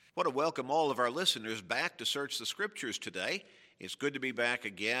I want to welcome all of our listeners back to Search the Scriptures today. It's good to be back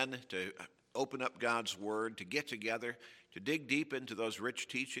again to open up God's Word, to get together, to dig deep into those rich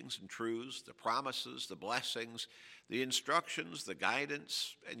teachings and truths, the promises, the blessings, the instructions, the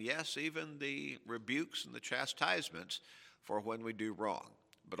guidance, and yes, even the rebukes and the chastisements for when we do wrong.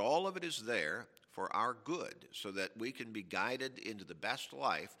 But all of it is there for our good so that we can be guided into the best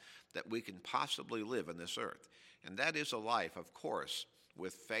life that we can possibly live on this earth. And that is a life, of course,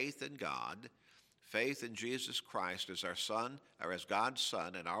 with faith in God, faith in Jesus Christ as our Son, or as God's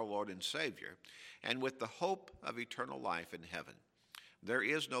Son and our Lord and Savior, and with the hope of eternal life in heaven. There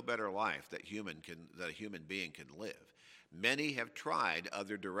is no better life that a human being can live. Many have tried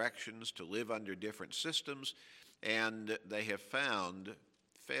other directions to live under different systems, and they have found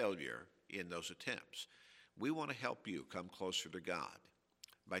failure in those attempts. We want to help you come closer to God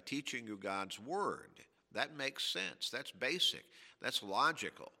by teaching you God's Word. That makes sense. That's basic. That's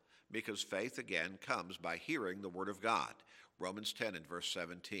logical, because faith, again, comes by hearing the Word of God. Romans 10 and verse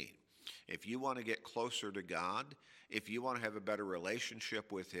 17. If you want to get closer to God, if you want to have a better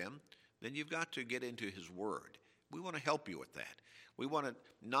relationship with Him, then you've got to get into His Word. We want to help you with that. We want to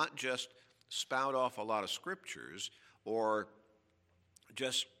not just spout off a lot of scriptures or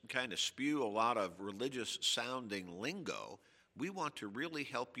just kind of spew a lot of religious-sounding lingo. We want to really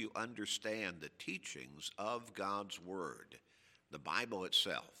help you understand the teachings of God's Word, the Bible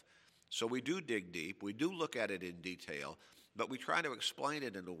itself. So we do dig deep, we do look at it in detail, but we try to explain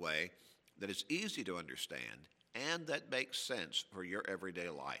it in a way that is easy to understand and that makes sense for your everyday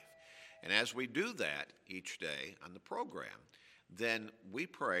life. And as we do that each day on the program, then we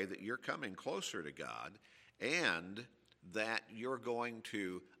pray that you're coming closer to God and that you're going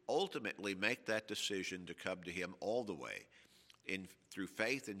to ultimately make that decision to come to Him all the way through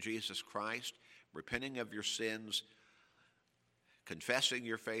faith in Jesus Christ, repenting of your sins, confessing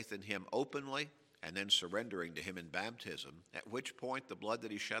your faith in Him openly, and then surrendering to Him in baptism, at which point the blood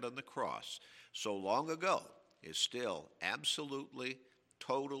that He shed on the cross so long ago is still absolutely,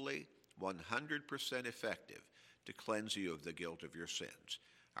 totally, 100% effective to cleanse you of the guilt of your sins.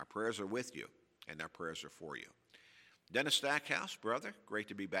 Our prayers are with you, and our prayers are for you. Dennis Stackhouse, brother, great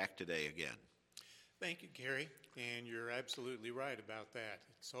to be back today again. Thank you, Gary, and you're absolutely right about that.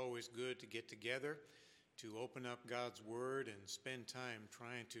 It's always good to get together, to open up God's Word and spend time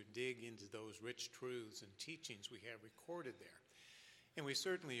trying to dig into those rich truths and teachings we have recorded there. And we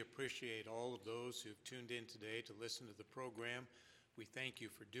certainly appreciate all of those who've tuned in today to listen to the program. We thank you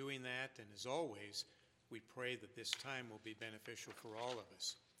for doing that, and as always, we pray that this time will be beneficial for all of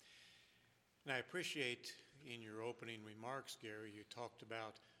us. And I appreciate in your opening remarks, Gary, you talked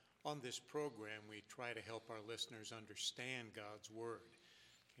about on this program we try to help our listeners understand God's Word.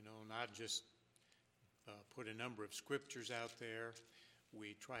 Not just put a number of scriptures out there.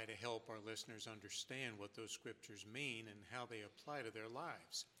 We try to help our listeners understand what those scriptures mean and how they apply to their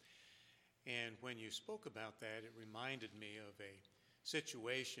lives. And when you spoke about that, it reminded me of a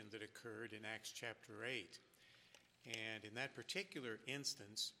situation that occurred in Acts chapter 8. And in that particular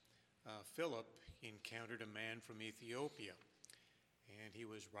instance, Philip encountered a man from Ethiopia. And he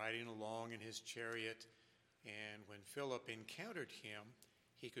was riding along in his chariot, and when Philip encountered him,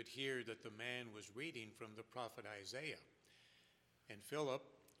 he could hear that the man was reading from the prophet Isaiah. And Philip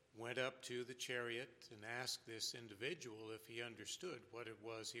went up to the chariot and asked this individual if he understood what it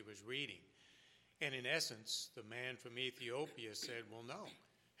was he was reading. And in essence, the man from Ethiopia said, "Well, no,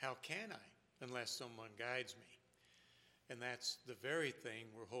 how can I unless someone guides me?" And that's the very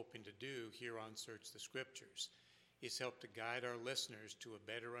thing we're hoping to do here on Search the Scriptures, is help to guide our listeners to a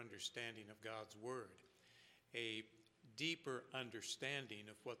better understanding of God's Word, a deeper understanding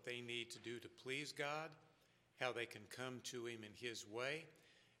of what they need to do to please God, how they can come to Him in His way,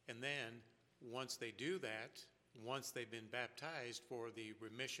 and then once they do that, once they've been baptized for the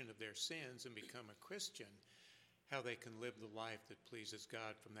remission of their sins and become a Christian, how they can live the life that pleases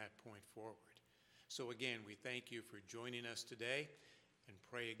God from that point forward. So again, we thank you for joining us today and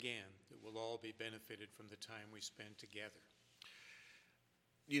pray again that we'll all be benefited from the time we spend together.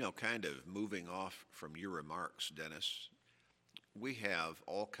 Kind of moving off from your remarks, Dennis, we have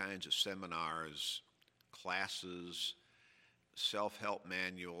all kinds of seminars, classes, self-help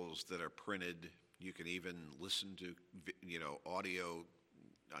manuals that are printed. You can even listen to, audio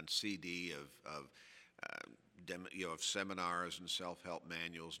on CD of seminars and self-help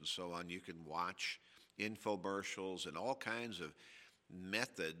manuals and so on. You can watch infomercials and all kinds of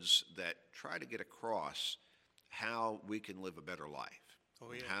methods that try to get across how we can live a better life,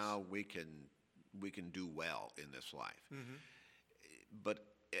 yes. How we can do well in this life. Mm-hmm.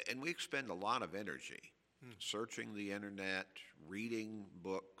 And we expend a lot of energy searching the internet, reading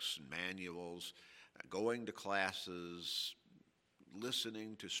books and manuals, going to classes,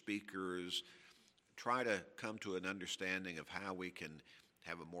 listening to speakers, try to come to an understanding of how we can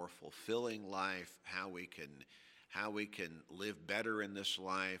have a more fulfilling life, how we can live better in this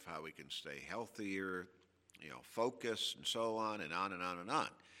life, how we can stay healthier, focus, and so on and on and on and on.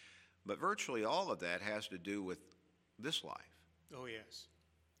 But virtually all of that has to do with this life. Oh, yes.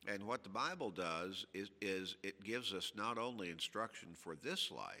 And what the Bible does is it gives us not only instruction for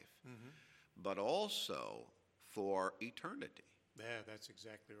this life, but also for eternity. Yeah, that's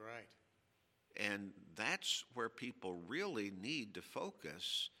exactly right. And that's where people really need to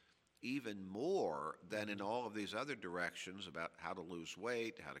focus even more than in all of these other directions about how to lose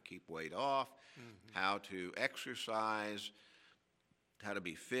weight, how to keep weight off, how to exercise, how to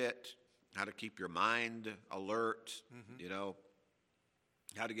be fit, how to keep your mind alert,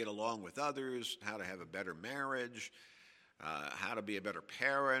 how to get along with others, how to have a better marriage, how to be a better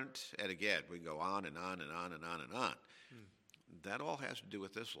parent. And again, we go on and on and on and on and on. That all has to do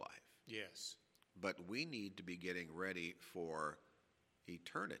with this life. Yes. But we need to be getting ready for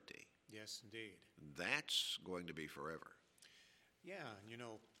eternity. Yes, indeed. That's going to be forever. Yeah,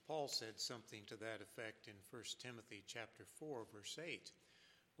 Paul said something to that effect in 1 Timothy chapter 4, verse 8,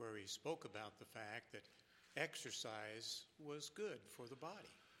 where he spoke about the fact that exercise was good for the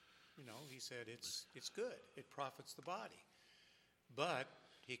body. He said it's good. It profits the body. But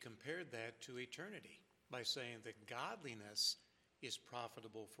he compared that to eternity by saying that godliness is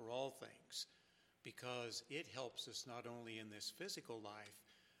profitable for all things because it helps us not only in this physical life,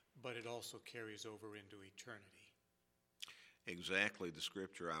 but it also carries over into eternity. Exactly the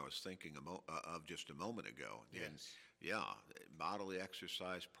scripture I was thinking of just a moment ago. Yes. And yeah, bodily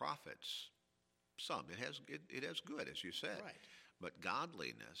exercise profits some. It has good, as you said. Right. But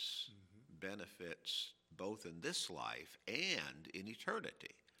godliness benefits both in this life and in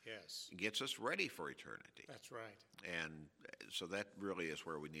eternity. Yes. It gets us ready for eternity. That's right. And so that really is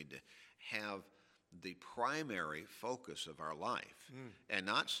where we need to have the primary focus of our life. And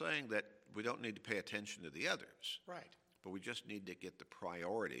not saying that we don't need to pay attention to the others. Right. But we just need to get the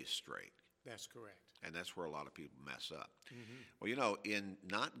priorities straight. That's correct. And that's where a lot of people mess up. Well, in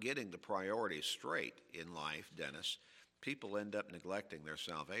not getting the priorities straight in life, Dennis, people end up neglecting their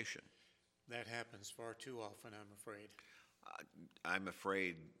salvation. That happens far too often, I'm afraid. I'm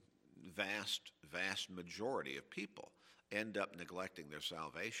afraid vast majority of people end up neglecting their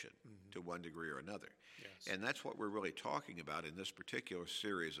salvation to one degree or another. Yes. And that's what we're really talking about in this particular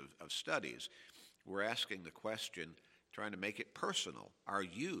series of studies. We're asking the question, trying to make it personal. Are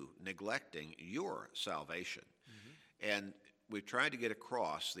you neglecting your salvation? And we've tried to get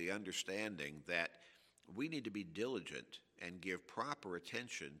across the understanding that we need to be diligent and give proper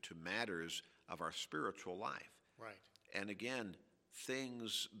attention to matters of our spiritual life. Right. And again,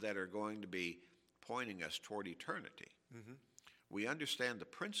 things that are going to be pointing us toward eternity. We understand the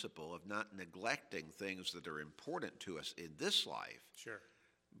principle of not neglecting things that are important to us in this life. Sure.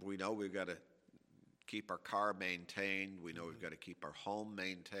 We know we've got to keep our car maintained. We know we've got to keep our home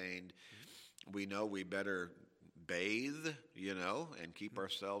maintained. We know we better bathe, and keep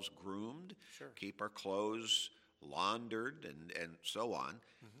ourselves groomed, Sure. keep our clothes laundered, and so on.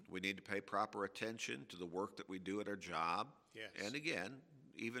 We need to pay proper attention to the work that we do at our job. Yes. And again,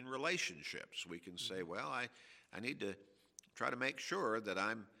 even relationships. We can say, well, I need to try to make sure that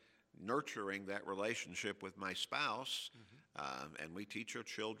I'm nurturing that relationship with my spouse. And we teach our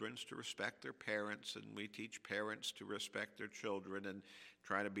children to respect their parents, and we teach parents to respect their children and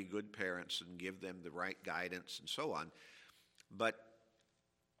try to be good parents and give them the right guidance and so on. But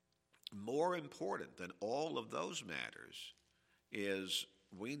more important than all of those matters is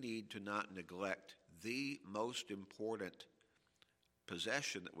we need to not neglect the most important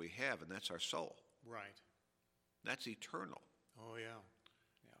possession that we have, and that's our soul. Right. That's eternal. Oh, yeah.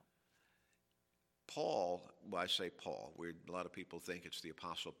 Paul, well, I say Paul. A lot of people think it's the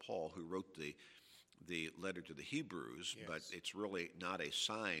Apostle Paul who wrote the letter to the Hebrews, Yes. but it's really not a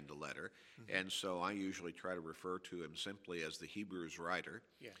signed letter. And so I usually try to refer to him simply as the Hebrews writer.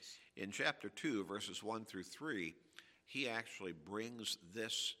 Yes. In chapter 2, verses 1 through 3, he actually brings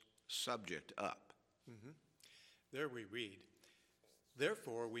this subject up. There we read,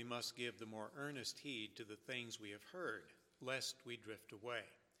 "Therefore we must give the more earnest heed to the things we have heard, lest we drift away.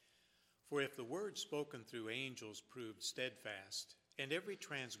 For if the word spoken through angels proved steadfast, and every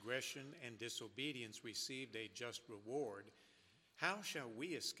transgression and disobedience received a just reward, how shall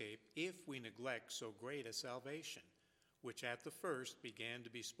we escape if we neglect so great a salvation, which at the first began to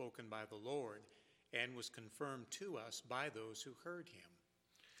be spoken by the Lord, and was confirmed to us by those who heard him?"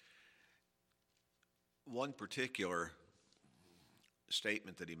 One particular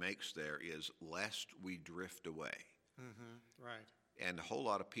statement that he makes there is, lest we drift away. Right. And a whole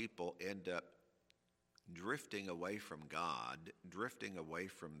lot of people end up drifting away from God, drifting away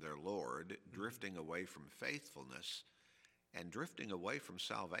from their Lord, drifting away from faithfulness, and drifting away from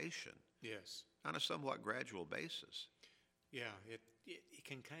salvation Yes. on a somewhat gradual basis. Yeah, it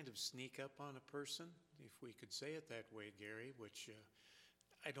can kind of sneak up on a person, if we could say it that way, Gary, which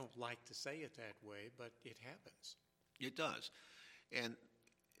I don't like to say it that way, but it happens. It does. And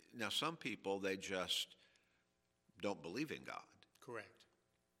now some people, they just don't believe in God. Correct.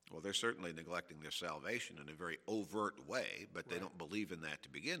 Well, they're certainly neglecting their salvation in a very overt way, but they Right. don't believe in that to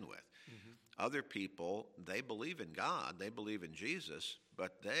begin with. Other people, they believe in God, they believe in Jesus,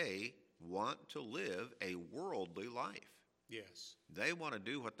 but they want to live a worldly life. Yes. They want to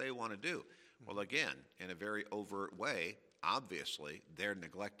do what they want to do. Well, again, in a very overt way, obviously, they're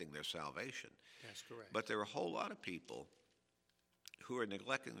neglecting their salvation. That's correct. But there are a whole lot of people who are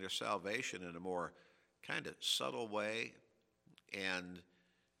neglecting their salvation in a more kind of subtle way, and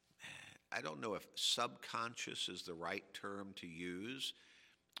I don't know if subconscious is the right term to use.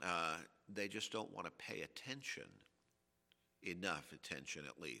 They just don't want to pay attention, enough attention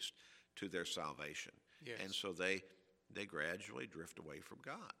at least, to their salvation. Yes. And so they gradually drift away from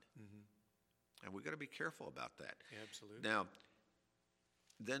God. And we've got to be careful about that. Absolutely. Now,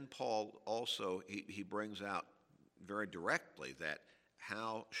 then Paul also, he brings out very directly that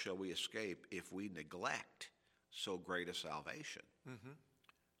how shall we escape if we neglect so great a salvation?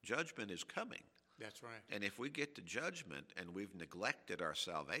 Judgment is coming. That's right. And if we get to judgment and we've neglected our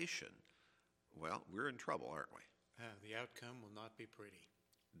salvation, well, we're in trouble, aren't we? The outcome will not be pretty.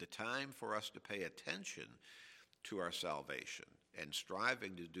 The time for us to pay attention to our salvation and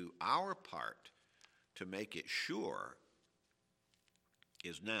striving to do our part to make it sure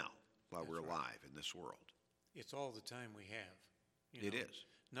is now, while we're alive in this world. It's all the time we have. It is.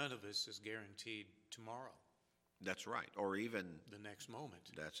 None of us is guaranteed tomorrow, That's right. Or even, the next moment.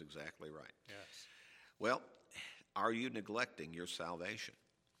 that's exactly right. Yes. Well, are you neglecting your salvation?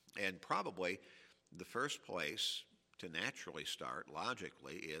 And probably the first place to naturally start,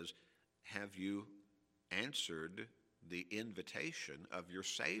 logically, is, have you answered the invitation of your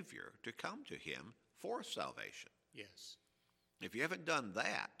Savior to come to him for salvation? Yes. If you haven't done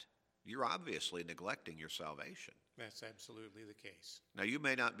that, you're obviously neglecting your salvation. That's absolutely the case. Now, you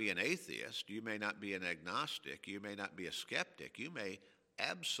may not be an atheist, you may not be an agnostic, you may not be a skeptic, you may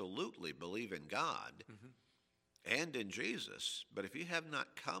absolutely believe in God and in Jesus, but if you have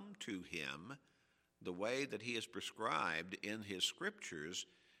not come to him the way that he has prescribed in his scriptures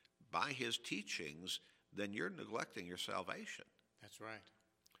by his teachings, then you're neglecting your salvation. That's right.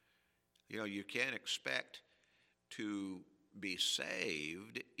 You know, you can't expect to be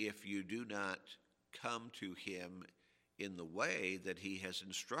saved if you do not come to him in the way that he has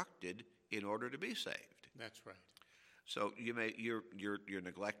instructed in order to be saved. That's right. So you're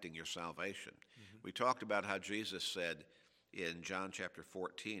neglecting your salvation. We talked about how Jesus said in John chapter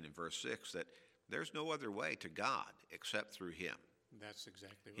 14 and verse 6 that there's no other way to God except through him. That's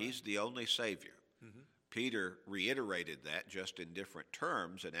exactly right. He's the only Savior. Peter reiterated that just in different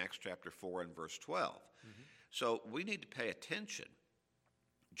terms in Acts chapter 4 and verse 12. So we need to pay attention.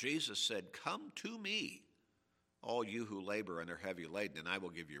 Jesus said, "Come to me, all you who labor and are heavy laden, and I will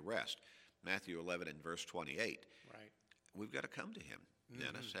give you rest." Matthew 11 and verse 28. Right. We've got to come to him,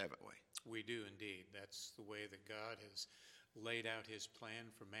 Dennis, haven't we? We do indeed. That's the way that God has laid out his plan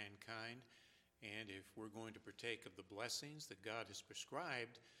for mankind. And if we're going to partake of the blessings that God has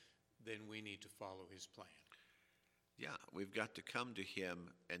prescribed, then we need to follow his plan. Yeah, we've got to come to him,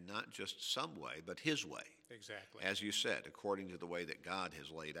 and not just some way, but his way. Exactly. As you said, according to the way that God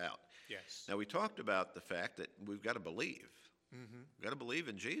has laid out. Yes. Now, we talked about the fact that we've got to believe. We've got to believe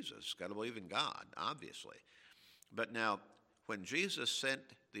in Jesus, got to believe in God, obviously. But now, when Jesus sent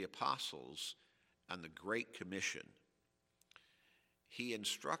the apostles on the Great Commission, he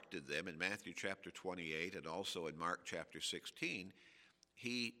instructed them in Matthew chapter 28 and also in Mark chapter 16.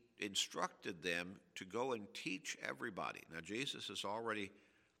 He instructed them to go and teach everybody. Now, Jesus has already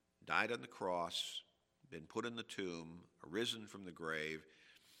died on the cross, been put in the tomb, arisen from the grave,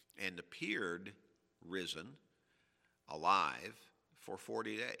 and appeared risen, alive, for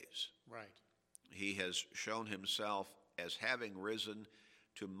 40 days. Right. He has shown himself as having risen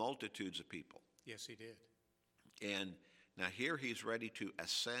to multitudes of people. Yes, he did. And now here he's ready to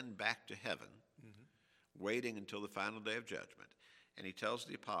ascend back to heaven, waiting until the final day of judgment. And he tells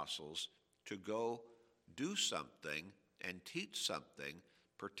the apostles to go do something and teach something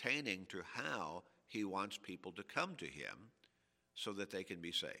pertaining to how he wants people to come to him so that they can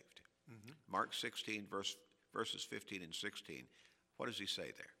be saved. Mark 16, verses 15 and 16. What does he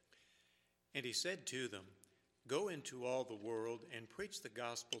say there? And he said to them, "Go into all the world and preach the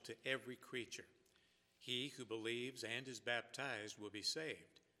gospel to every creature. He who believes and is baptized will be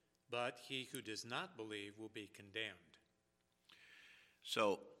saved, but he who does not believe will be condemned."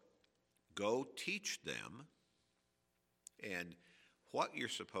 So, go teach them, and what you're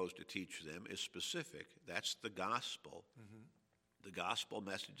supposed to teach them is specific. That's the gospel, the gospel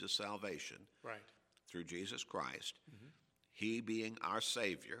message of salvation Right. through Jesus Christ, he being our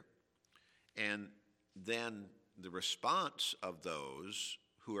Savior, and then the response of those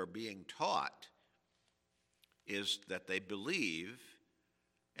who are being taught is that they believe,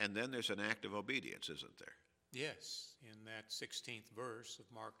 and then there's an act of obedience, isn't there? Yes, in that 16th verse of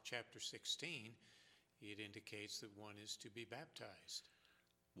Mark chapter 16, it indicates that one is to be baptized.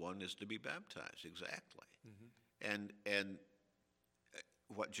 One is to be baptized, exactly. And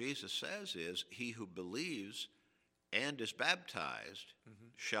what Jesus says is, he who believes and is baptized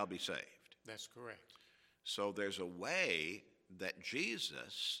shall be saved. That's correct. So there's a way that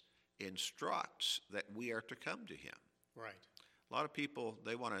Jesus instructs that we are to come to him. Right. A lot of people,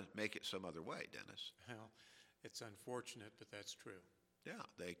 they want to make it some other way, Dennis. Well, it's unfortunate, but that's true. Yeah,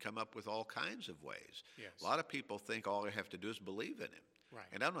 they come up with all kinds of ways. Yes. A lot of people think all they have to do is believe in him. Right.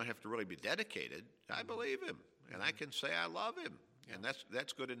 And I don't have to really be dedicated. I believe him, and I can say I love him, and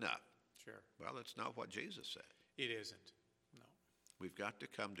that's good enough. Sure. Well, that's not what Jesus said. It isn't. No. We've got to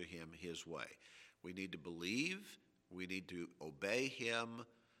come to him his way. We need to believe. We need to obey him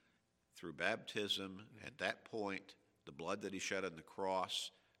through baptism. At that point, the blood that he shed on the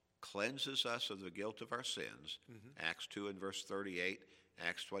cross cleanses us of the guilt of our sins. Acts 2 and verse 38,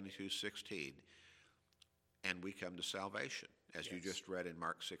 Acts 22:16. And we come to salvation, as you just read in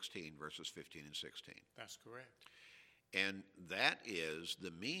Mark 16, verses 15 and 16. That's correct. And that is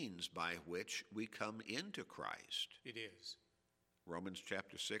the means by which we come into Christ. It is. Romans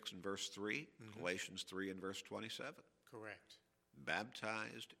chapter 6 and verse 3, Galatians 3 and verse 27. Correct.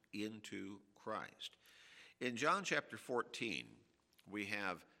 Baptized into Christ. In John chapter 14, we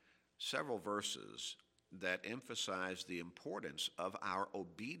have several verses that emphasize the importance of our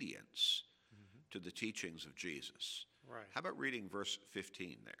obedience to the teachings of Jesus. Right. How about reading verse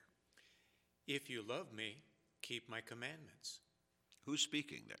 15 there? If you love me, keep my commandments. Who's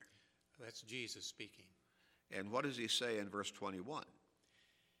speaking there? That's Jesus speaking. And what does he say in verse 21?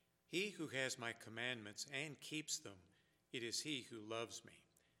 He who has my commandments and keeps them, it is he who loves me.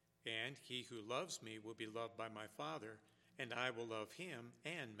 And he who loves me will be loved by my Father, and I will love him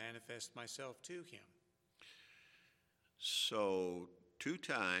and manifest myself to him. So, 2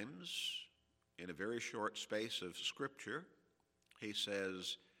 times in a very short space of Scripture, he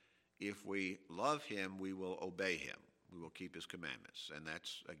says, if we love him, we will obey him. We will keep his commandments. And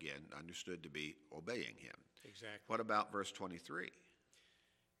that's, again, understood to be obeying him. Exactly. What about verse 23?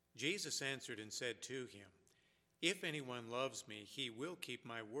 Jesus answered and said to him, if anyone loves me, he will keep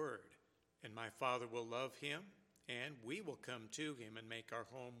my word, and my Father will love him, and we will come to him and make our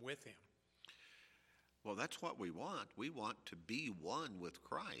home with him. Well, that's what we want. We want to be one with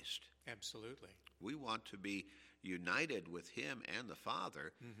Christ. Absolutely. We want to be united with him and the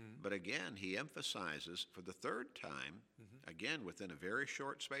Father. But again, he emphasizes for the third time, again within a very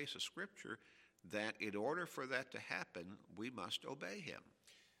short space of Scripture, that in order for that to happen, we must obey him.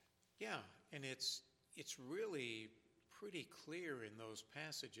 Yeah, and it's really pretty clear in those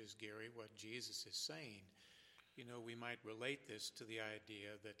passages, Gary, what Jesus is saying. You know, we might relate this to the idea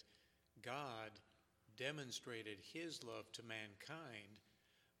that God demonstrated his love to mankind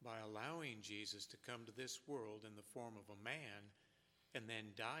by allowing Jesus to come to this world in the form of a man and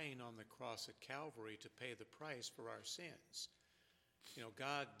then dying on the cross at Calvary to pay the price for our sins. You know,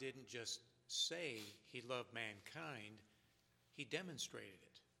 God didn't just say he loved mankind, he demonstrated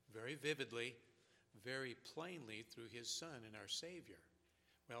it very vividly, very plainly through his Son and our Savior.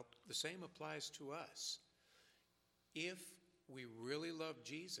 Well, the same applies to us. If we really love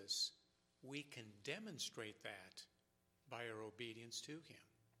Jesus, we can demonstrate that by our obedience to him.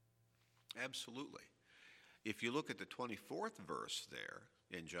 Absolutely. If you look at the 24th verse there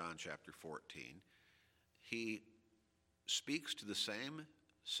in John chapter 14, he speaks to the same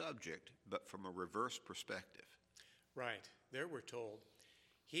subject, but from a reverse perspective. Right. There we're told,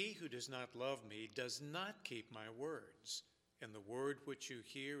 he who does not love me does not keep my words, and the word which you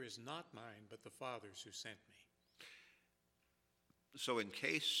hear is not mine, but the Father's who sent me. So in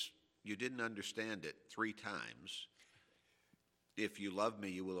case you didn't understand it 3 times, if you love me,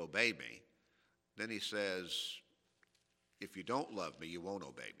 you will obey me. Then he says, if you don't love me, you won't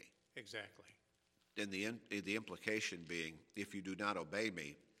obey me. Exactly. And the implication being, if you do not obey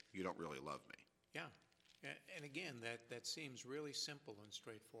me, you don't really love me. Yeah. And again, that seems really simple and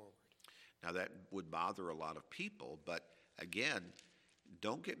straightforward. Now, that would bother a lot of people, but again,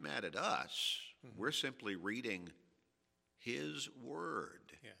 don't get mad at us. We're simply reading his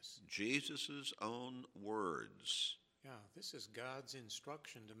word, Yes. Jesus' own words. Yeah, this is God's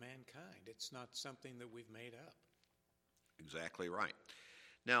instruction to mankind. It's not something that we've made up. Exactly right.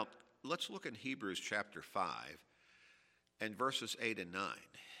 Now, let's look in Hebrews chapter 5 and verses 8 and 9.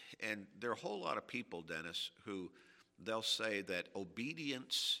 And there are a whole lot of people, Dennis, who they'll say that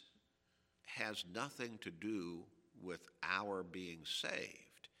obedience has nothing to do with our being saved.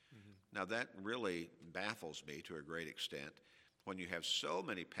 Now, that really baffles me to a great extent when you have so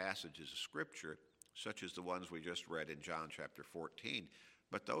many passages of Scripture, such as the ones we just read in John chapter 14,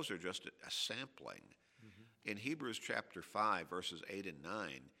 but those are just a sampling. In Hebrews chapter 5, verses 8 and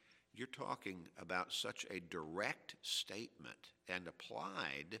 9, you're talking about such a direct statement and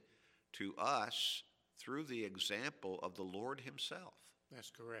applied to us through the example of the Lord himself. That's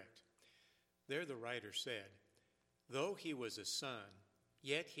correct. There the writer said, "Though he was a son,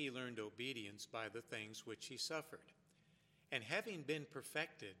 yet he learned obedience by the things which he suffered. And having been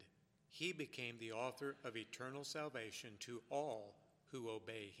perfected, he became the author of eternal salvation to all who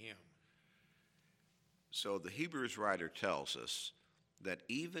obey him." So the Hebrews writer tells us that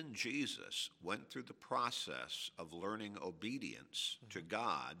even Jesus went through the process of learning obedience to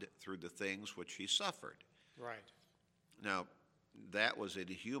God through the things which he suffered. Right. Now, that was in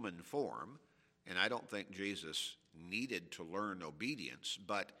human form, and I don't think Jesus needed to learn obedience,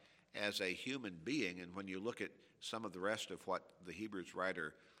 but as a human being, and when you look at some of the rest of what the Hebrews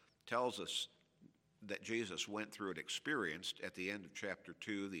writer tells us that Jesus went through and experienced at the end of chapter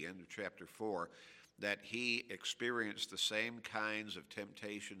 2, the end of chapter 4, that he experienced the same kinds of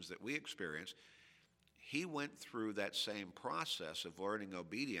temptations that we experience. He went through that same process of learning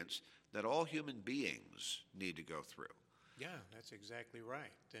obedience that all human beings need to go through. Yeah, that's exactly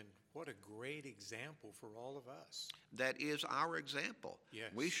right. And what a great example for all of us. That is our example.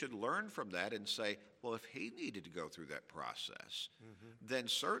 Yes. We should learn from that and say, well, if he needed to go through that process, then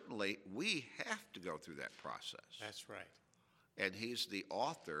certainly we have to go through that process. That's right. And he's the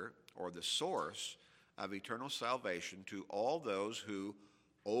author or the source of eternal salvation to all those who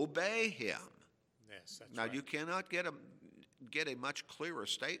obey him. Yes, that's Now, right. you cannot get a much clearer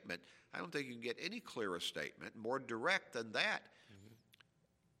statement. I don't think you can get any clearer statement, more direct than that,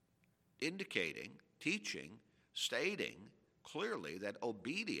 indicating, teaching, stating clearly that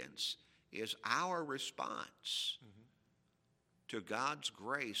obedience is our response to God's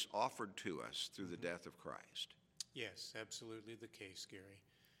grace offered to us through the death of Christ. Yes, absolutely the case, Gary.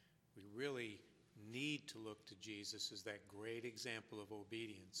 We really need to look to Jesus as that great example of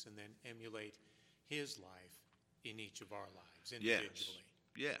obedience and then emulate his life in each of our lives individually.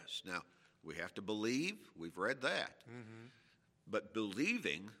 Yes. Now, we have to believe. We've read that. But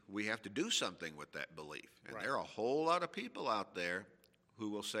believing, we have to do something with that belief. And Right. there are a whole lot of people out there who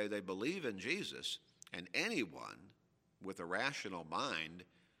will say they believe in Jesus, and anyone with a rational mind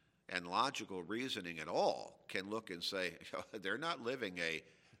and logical reasoning at all can look and say, they're not living a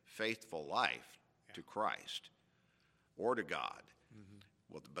faithful life to Christ or to God.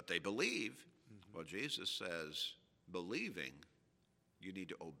 Well, but they believe. Well, Jesus says, believing, you need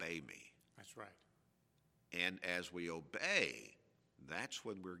to obey me. That's right. And as we obey, that's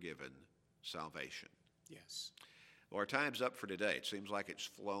when we're given salvation. Yes. Well, our time's up for today. It seems like it's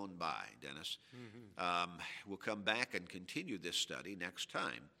flown by, Dennis. We'll come back and continue this study next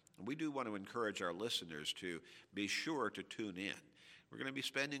time. And we do want to encourage our listeners to be sure to tune in. We're going to be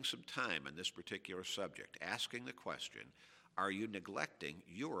spending some time on this particular subject, asking the question, are you neglecting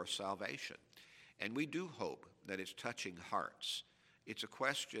your salvation? And we do hope that it's touching hearts. It's a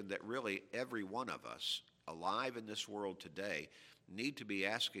question that really every one of us alive in this world today need to be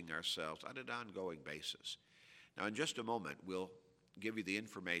asking ourselves on an ongoing basis. Now, in just a moment, we'll give you the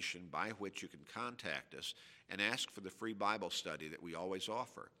information by which you can contact us and ask for the free Bible study that we always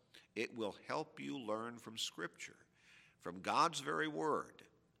offer. It will help you learn from Scripture, from God's very Word,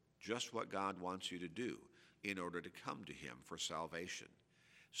 just what God wants you to do in order to come to him for salvation.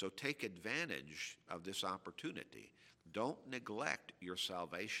 So take advantage of this opportunity. Don't neglect your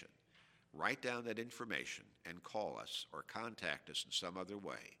salvation. Write down that information and call us or contact us in some other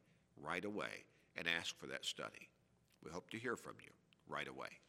way right away and ask for that study. We hope to hear from you right away.